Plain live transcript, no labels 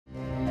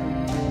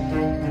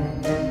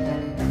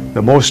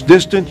The most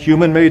distant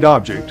human-made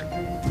object,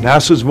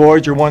 NASA's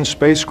Voyager One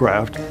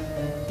spacecraft,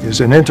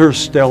 is in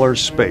interstellar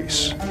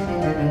space.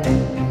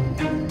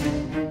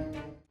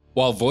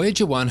 While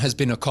Voyager One has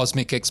been a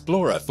cosmic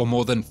explorer for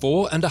more than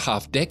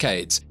 4.5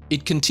 decades,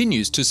 it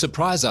continues to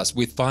surprise us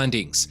with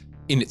findings.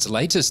 In its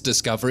latest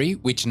discovery,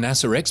 which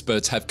NASA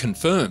experts have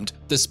confirmed,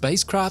 the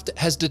spacecraft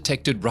has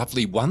detected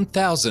roughly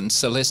 1,000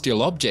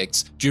 celestial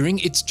objects during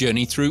its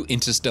journey through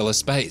interstellar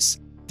space.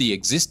 The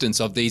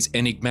existence of these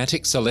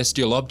enigmatic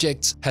celestial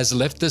objects has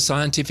left the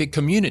scientific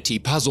community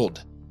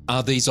puzzled.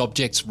 Are these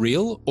objects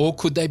real, or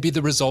could they be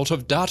the result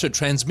of data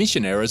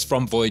transmission errors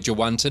from Voyager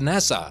One to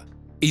NASA?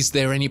 Is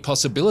there any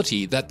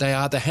possibility that they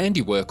are the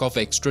handiwork of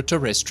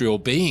extraterrestrial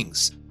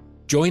beings?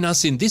 Join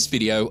us in this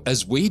video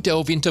as we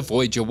delve into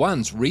Voyager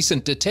One's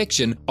recent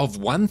detection of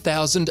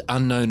 1,000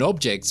 unknown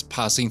objects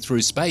passing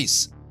through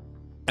space.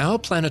 Our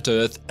planet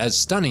Earth, as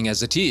stunning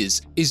as it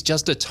is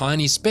just a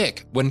tiny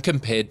speck when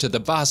compared to the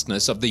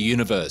vastness of the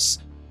universe.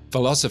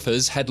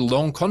 Philosophers had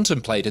long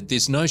contemplated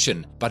this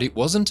notion, but it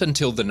wasn't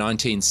until the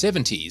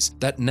 1970s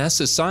that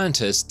NASA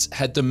scientists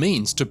had the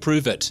means to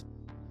prove it.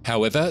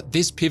 However,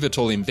 this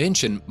pivotal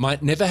invention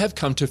might never have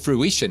come to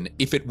fruition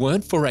if it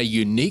weren't for a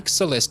unique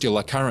celestial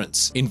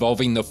occurrence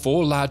involving the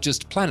 4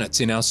 largest planets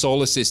in our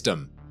solar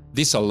system.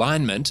 This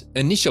alignment,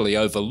 initially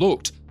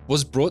overlooked,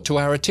 was brought to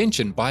our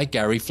attention by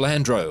Gary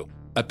Flandro,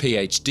 a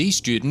PhD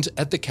student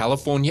at the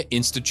California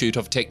Institute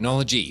of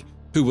Technology,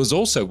 who was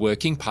also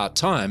working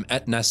part-time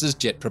at NASA's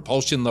Jet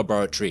Propulsion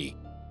Laboratory.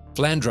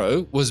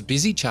 Flandro was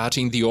busy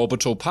charting the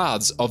orbital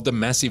paths of the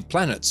massive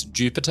planets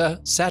Jupiter,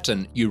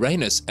 Saturn,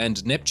 Uranus,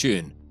 and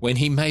Neptune when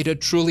he made a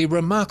truly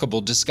remarkable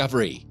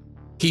discovery.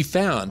 He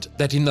found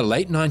that in the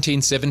late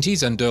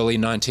 1970s and early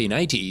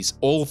 1980s,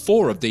 all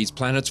 4 of these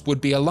planets would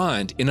be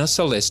aligned in a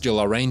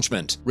celestial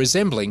arrangement,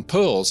 resembling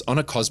pearls on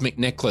a cosmic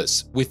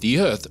necklace, with the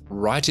Earth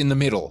right in the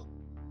middle.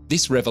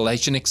 This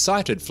revelation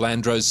excited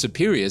Flandro's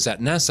superiors at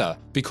NASA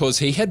because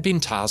he had been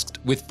tasked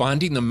with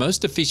finding the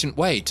most efficient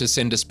way to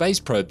send a space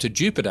probe to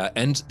Jupiter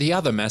and the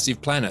other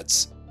massive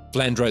planets.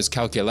 Flandro's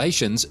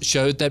calculations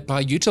showed that by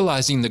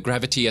utilizing the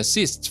gravity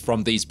assists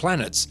from these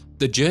planets,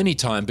 the journey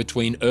time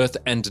between Earth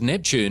and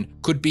Neptune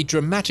could be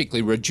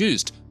dramatically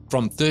reduced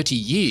from 30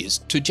 years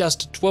to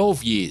just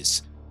 12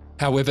 years.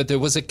 However, there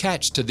was a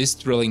catch to this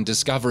thrilling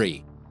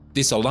discovery.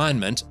 This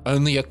alignment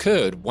only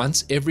occurred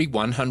once every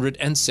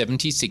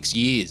 176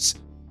 years.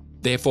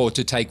 Therefore,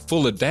 to take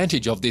full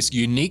advantage of this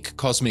unique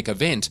cosmic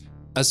event,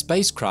 a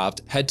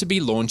spacecraft had to be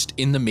launched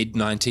in the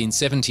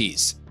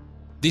mid-1970s.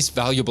 This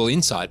valuable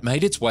insight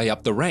made its way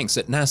up the ranks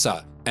at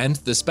NASA, and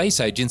the space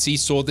agency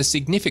saw the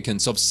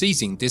significance of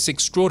seizing this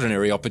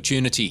extraordinary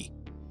opportunity.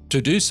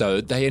 To do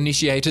so, they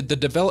initiated the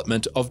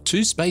development of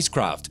 2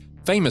 spacecraft,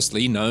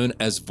 famously known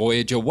as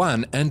Voyager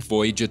One and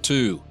Voyager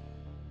Two.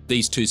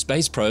 These 2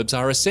 space probes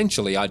are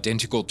essentially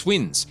identical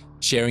twins,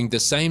 sharing the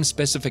same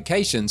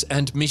specifications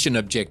and mission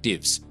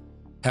objectives.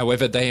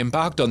 However, they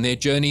embarked on their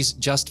journeys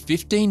just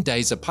 15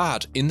 days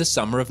apart in the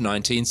summer of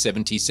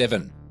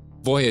 1977.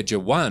 Voyager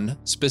One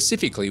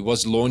specifically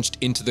was launched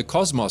into the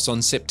cosmos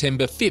on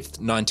September 5,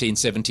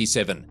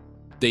 1977.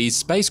 These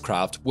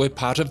spacecraft were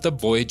part of the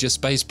Voyager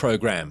space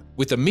program,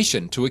 with a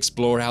mission to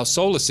explore our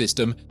solar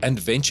system and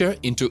venture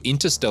into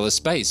interstellar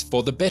space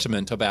for the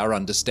betterment of our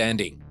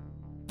understanding.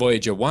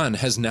 Voyager One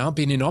has now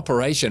been in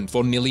operation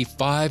for nearly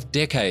 5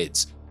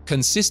 decades,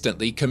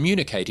 consistently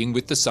communicating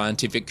with the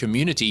scientific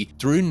community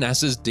through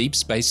NASA's Deep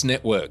Space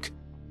Network.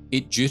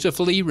 It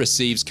dutifully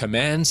receives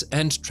commands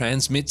and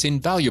transmits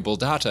invaluable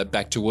data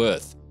back to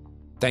Earth.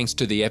 Thanks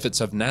to the efforts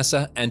of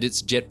NASA and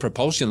its Jet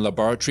Propulsion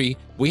Laboratory,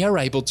 we are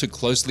able to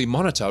closely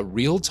monitor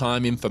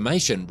real-time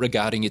information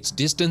regarding its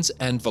distance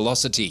and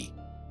velocity.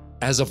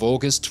 As of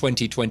August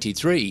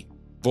 2023,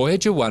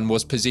 Voyager One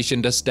was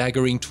positioned a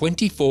staggering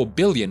 24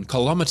 billion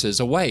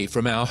kilometers away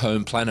from our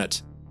home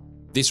planet.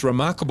 This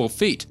remarkable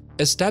feat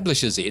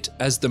establishes it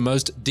as the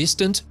most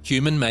distant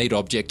human-made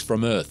object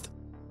from Earth.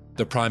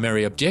 The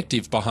primary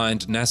objective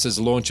behind NASA's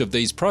launch of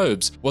these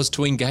probes was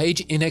to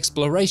engage in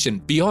exploration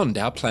beyond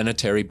our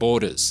planetary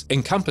borders,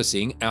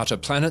 encompassing outer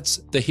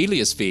planets, the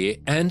heliosphere,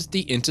 and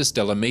the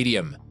interstellar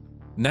medium.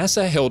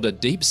 NASA held a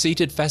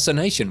deep-seated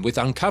fascination with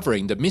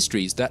uncovering the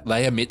mysteries that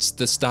lay amidst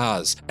the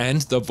stars,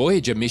 and the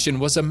Voyager mission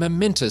was a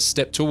momentous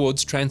step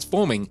towards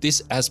transforming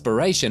this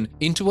aspiration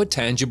into a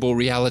tangible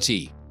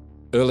reality.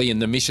 Early in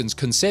the mission's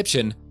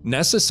conception,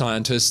 NASA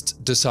scientists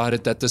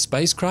decided that the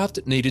spacecraft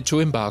needed to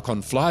embark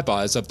on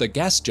flybys of the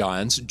gas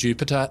giants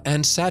Jupiter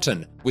and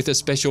Saturn, with a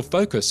special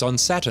focus on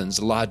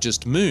Saturn's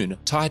largest moon,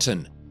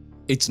 Titan.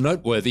 It's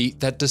noteworthy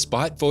that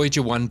despite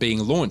Voyager One being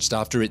launched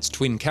after its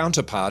twin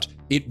counterpart,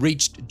 it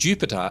reached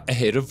Jupiter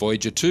ahead of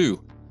Voyager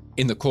Two.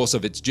 In the course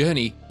of its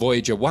journey,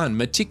 Voyager One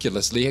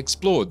meticulously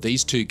explored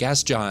these 2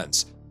 gas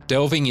giants,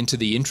 delving into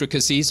the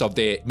intricacies of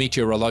their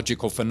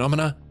meteorological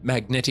phenomena,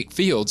 magnetic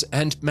fields,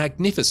 and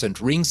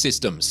magnificent ring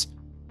systems.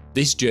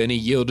 This journey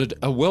yielded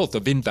a wealth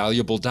of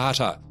invaluable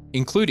data,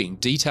 including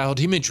detailed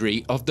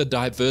imagery of the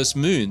diverse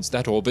moons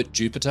that orbit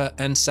Jupiter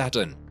and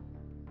Saturn.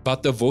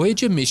 But the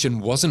Voyager mission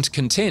wasn't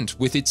content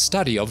with its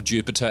study of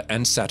Jupiter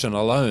and Saturn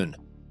alone.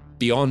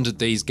 Beyond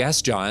these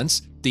gas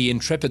giants, the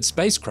intrepid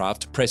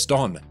spacecraft pressed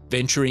on,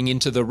 venturing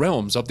into the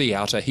realms of the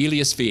outer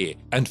heliosphere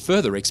and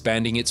further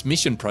expanding its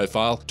mission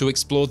profile to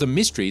explore the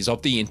mysteries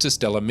of the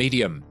interstellar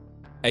medium.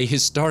 A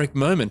historic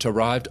moment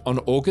arrived on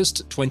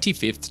August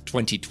 25,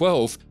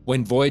 2012,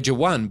 when Voyager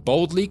One,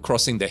 boldly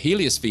crossing the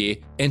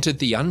heliosphere, entered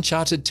the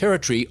uncharted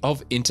territory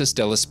of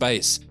interstellar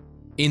space.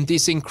 In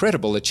this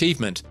incredible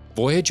achievement,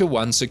 Voyager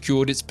One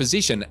secured its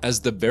position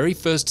as the very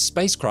first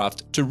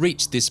spacecraft to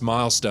reach this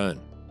milestone.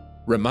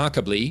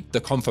 Remarkably,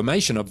 the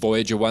confirmation of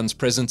Voyager One's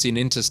presence in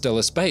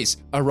interstellar space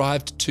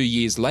arrived 2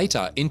 years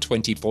later in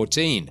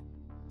 2014.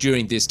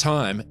 During this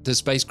time, the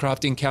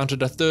spacecraft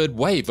encountered a third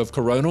wave of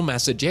coronal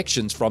mass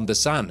ejections from the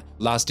Sun,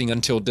 lasting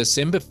until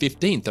December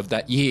 15th of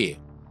that year.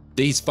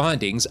 These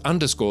findings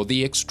underscore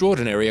the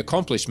extraordinary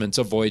accomplishments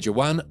of Voyager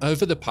One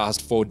over the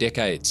past 4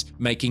 decades,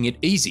 making it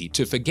easy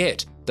to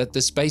forget that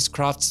the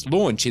spacecraft's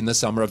launch in the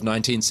summer of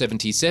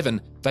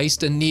 1977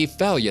 faced a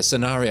near-failure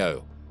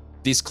scenario.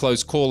 This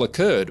close call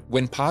occurred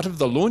when part of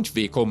the launch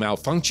vehicle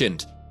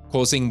malfunctioned,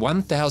 causing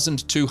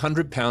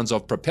 1,200 pounds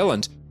of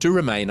propellant to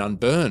remain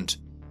unburned.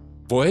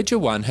 Voyager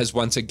One has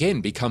once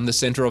again become the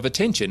center of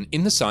attention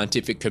in the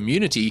scientific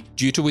community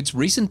due to its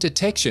recent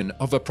detection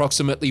of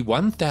approximately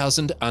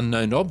 1,000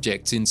 unknown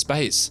objects in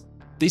space.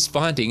 This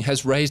finding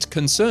has raised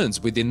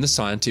concerns within the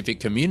scientific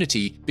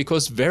community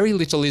because very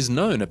little is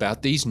known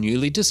about these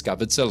newly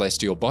discovered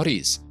celestial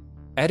bodies.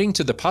 Adding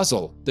to the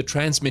puzzle, the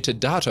transmitted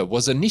data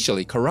was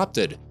initially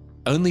corrupted,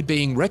 only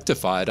being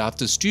rectified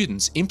after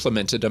students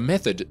implemented a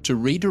method to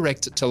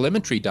redirect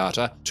telemetry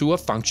data to a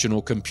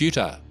functional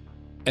computer.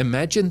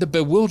 Imagine the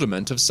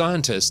bewilderment of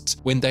scientists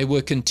when they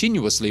were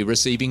continuously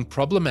receiving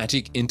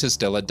problematic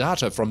interstellar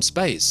data from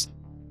space.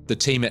 The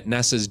team at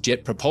NASA's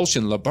Jet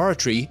Propulsion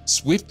Laboratory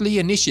swiftly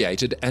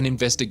initiated an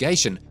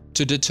investigation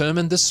to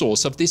determine the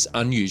source of this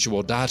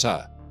unusual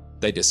data.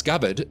 They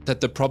discovered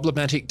that the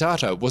problematic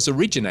data was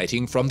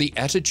originating from the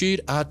Attitude,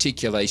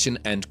 Articulation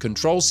and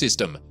Control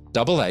System,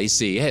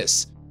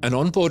 AACS, an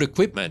onboard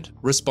equipment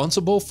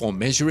responsible for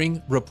measuring,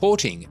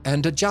 reporting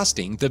and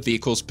adjusting the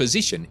vehicle's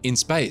position in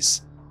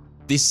space.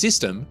 This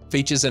system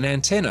features an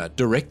antenna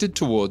directed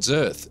towards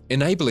Earth,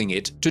 enabling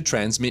it to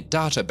transmit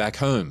data back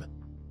home.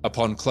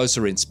 Upon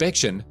closer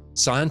inspection,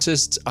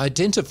 scientists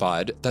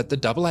identified that the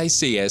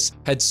AACS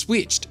had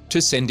switched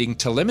to sending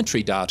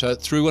telemetry data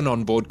through an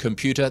onboard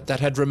computer that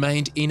had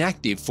remained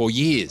inactive for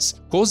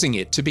years, causing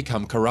it to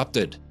become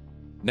corrupted.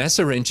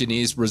 NASA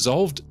engineers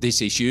resolved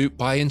this issue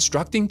by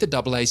instructing the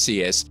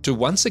AACS to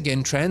once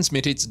again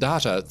transmit its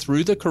data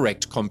through the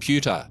correct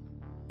computer.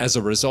 As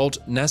a result,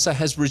 NASA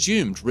has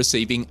resumed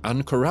receiving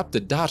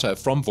uncorrupted data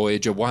from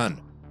Voyager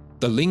One.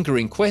 The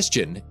lingering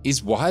question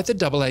is why the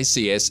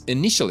AACS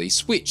initially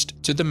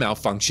switched to the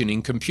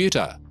malfunctioning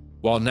computer.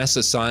 While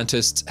NASA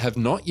scientists have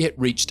not yet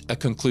reached a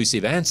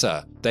conclusive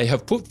answer, they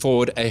have put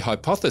forward a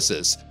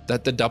hypothesis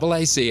that the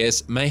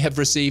AACS may have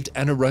received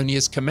an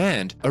erroneous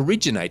command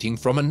originating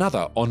from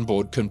another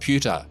onboard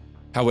computer.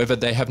 However,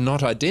 they have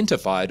not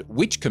identified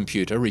which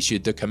computer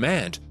issued the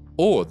command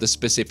or the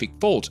specific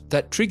fault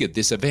that triggered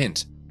this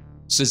event.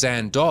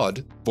 Suzanne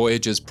Dodd,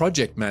 Voyager's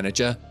project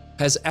manager,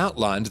 has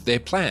outlined their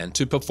plan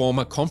to perform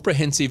a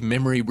comprehensive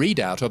memory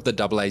readout of the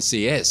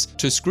AACS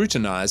to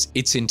scrutinize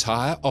its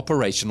entire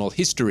operational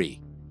history.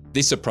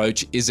 This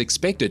approach is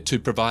expected to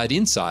provide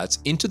insights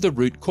into the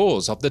root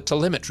cause of the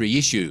telemetry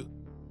issue.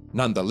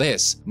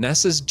 Nonetheless,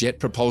 NASA's Jet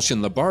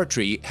Propulsion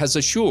Laboratory has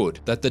assured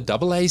that the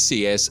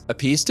AACS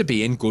appears to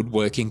be in good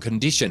working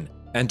condition,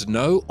 and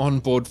no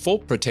onboard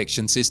fault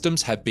protection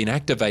systems have been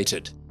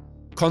activated.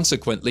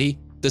 Consequently,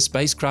 the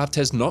spacecraft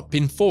has not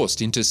been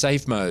forced into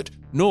safe mode,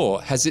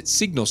 nor has its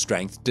signal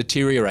strength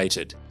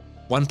deteriorated.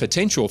 One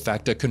potential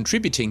factor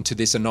contributing to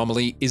this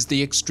anomaly is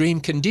the extreme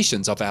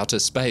conditions of outer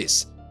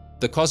space.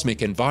 The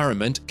cosmic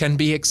environment can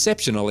be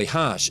exceptionally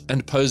harsh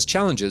and pose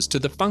challenges to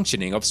the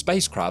functioning of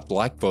spacecraft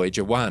like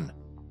Voyager One.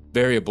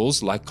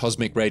 Variables like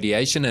cosmic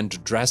radiation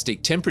and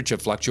drastic temperature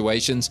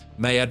fluctuations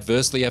may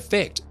adversely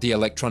affect the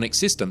electronic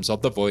systems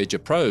of the Voyager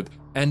probe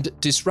and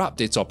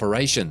disrupt its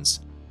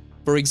operations.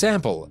 For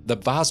example, the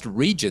vast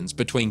regions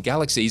between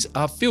galaxies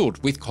are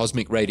filled with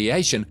cosmic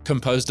radiation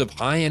composed of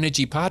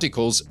high-energy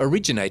particles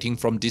originating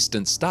from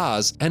distant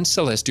stars and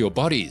celestial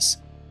bodies.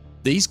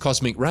 These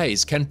cosmic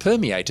rays can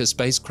permeate a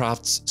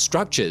spacecraft's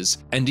structures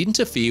and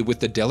interfere with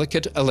the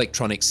delicate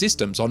electronic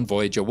systems on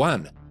Voyager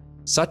One.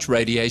 Such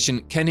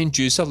radiation can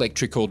induce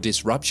electrical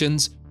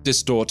disruptions,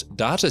 distort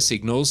data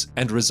signals,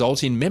 and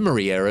result in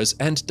memory errors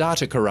and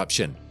data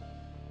corruption.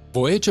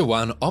 Voyager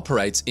One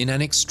operates in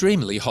an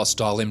extremely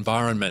hostile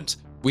environment,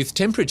 with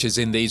temperatures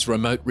in these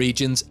remote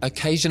regions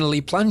occasionally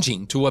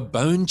plunging to a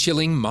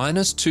bone-chilling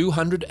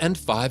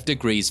 -205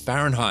 degrees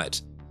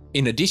Fahrenheit.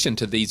 In addition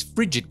to these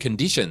frigid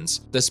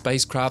conditions, the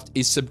spacecraft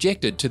is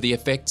subjected to the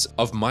effects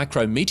of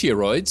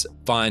micrometeoroids,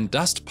 fine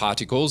dust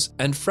particles,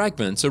 and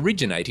fragments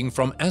originating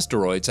from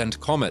asteroids and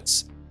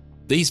comets.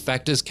 These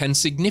factors can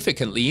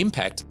significantly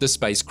impact the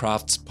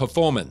spacecraft's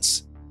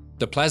performance.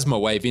 The plasma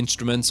wave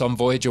instruments on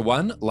Voyager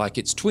 1, like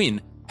its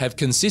twin, have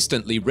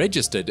consistently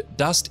registered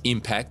dust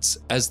impacts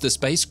as the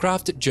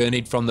spacecraft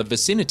journeyed from the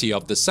vicinity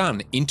of the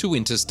Sun into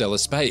interstellar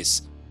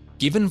space.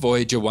 Given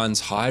Voyager 1's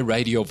high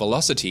radial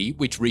velocity,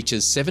 which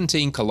reaches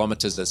 17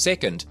 kilometers a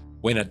second,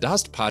 when a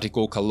dust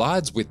particle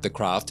collides with the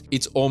craft,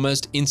 it's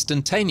almost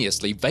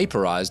instantaneously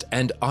vaporized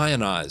and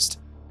ionized.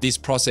 This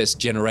process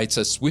generates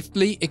a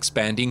swiftly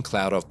expanding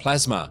cloud of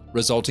plasma,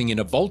 resulting in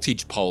a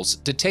voltage pulse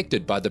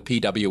detected by the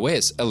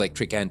PWS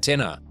electric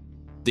antenna.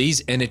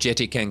 These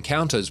energetic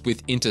encounters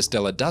with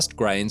interstellar dust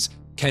grains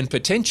can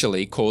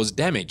potentially cause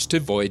damage to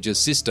Voyager's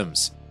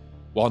systems.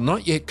 While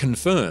not yet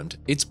confirmed,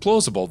 it's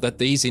plausible that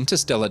these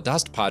interstellar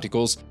dust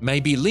particles may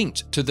be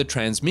linked to the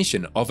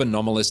transmission of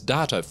anomalous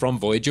data from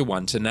Voyager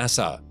 1 to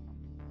NASA.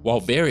 While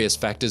various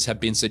factors have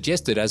been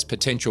suggested as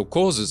potential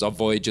causes of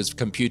Voyager's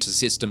computer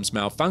system's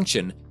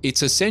malfunction,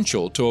 it's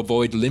essential to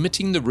avoid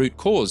limiting the root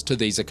cause to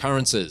these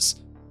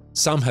occurrences.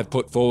 Some have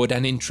put forward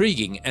an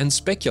intriguing and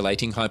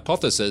speculating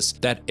hypothesis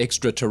that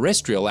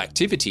extraterrestrial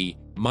activity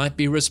might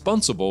be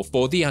responsible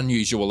for the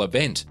unusual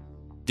event.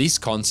 This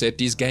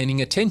concept is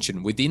gaining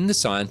attention within the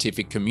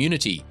scientific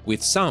community,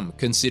 with some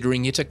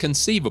considering it a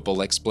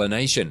conceivable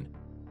explanation.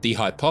 The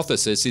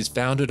hypothesis is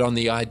founded on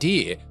the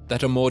idea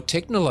that a more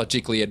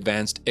technologically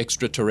advanced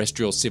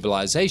extraterrestrial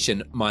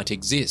civilization might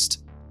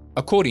exist.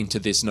 According to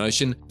this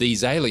notion,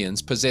 these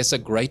aliens possess a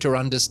greater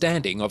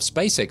understanding of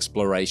space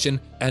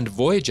exploration, and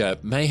Voyager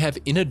may have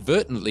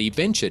inadvertently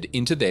ventured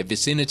into their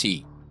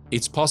vicinity.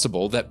 It's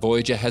possible that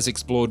Voyager has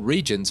explored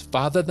regions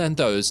farther than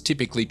those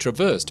typically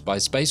traversed by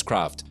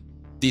spacecraft.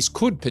 This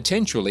could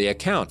potentially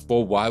account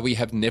for why we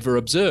have never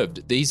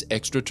observed these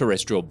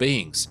extraterrestrial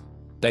beings.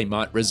 They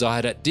might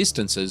reside at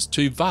distances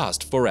too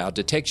vast for our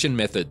detection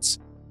methods.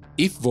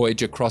 If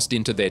Voyager crossed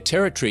into their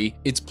territory,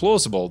 it's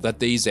plausible that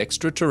these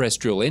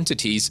extraterrestrial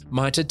entities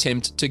might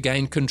attempt to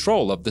gain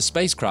control of the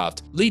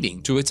spacecraft,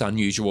 leading to its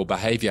unusual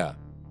behavior.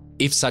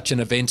 If such an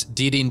event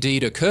did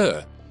indeed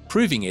occur,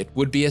 proving it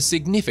would be a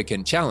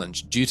significant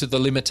challenge due to the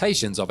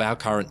limitations of our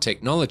current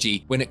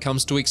technology when it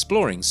comes to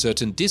exploring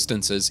certain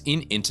distances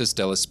in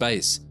interstellar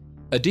space.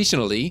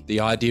 Additionally, the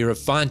idea of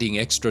finding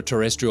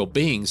extraterrestrial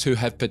beings who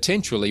have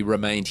potentially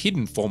remained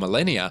hidden for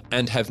millennia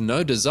and have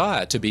no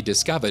desire to be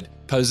discovered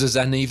poses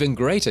an even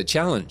greater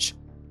challenge.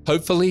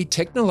 Hopefully,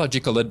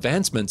 technological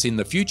advancements in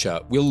the future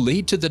will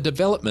lead to the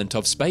development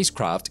of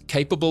spacecraft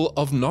capable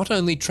of not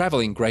only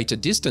traveling greater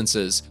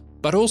distances,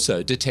 but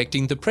also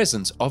detecting the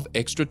presence of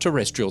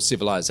extraterrestrial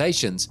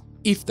civilizations,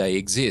 if they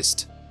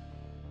exist.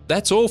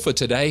 That's all for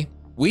today.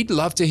 We'd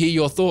love to hear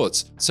your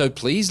thoughts, so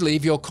please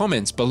leave your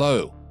comments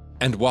below.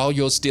 And while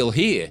you're still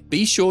here,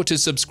 be sure to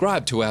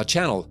subscribe to our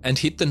channel and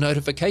hit the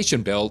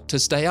notification bell to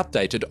stay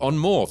updated on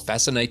more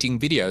fascinating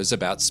videos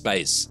about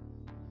space.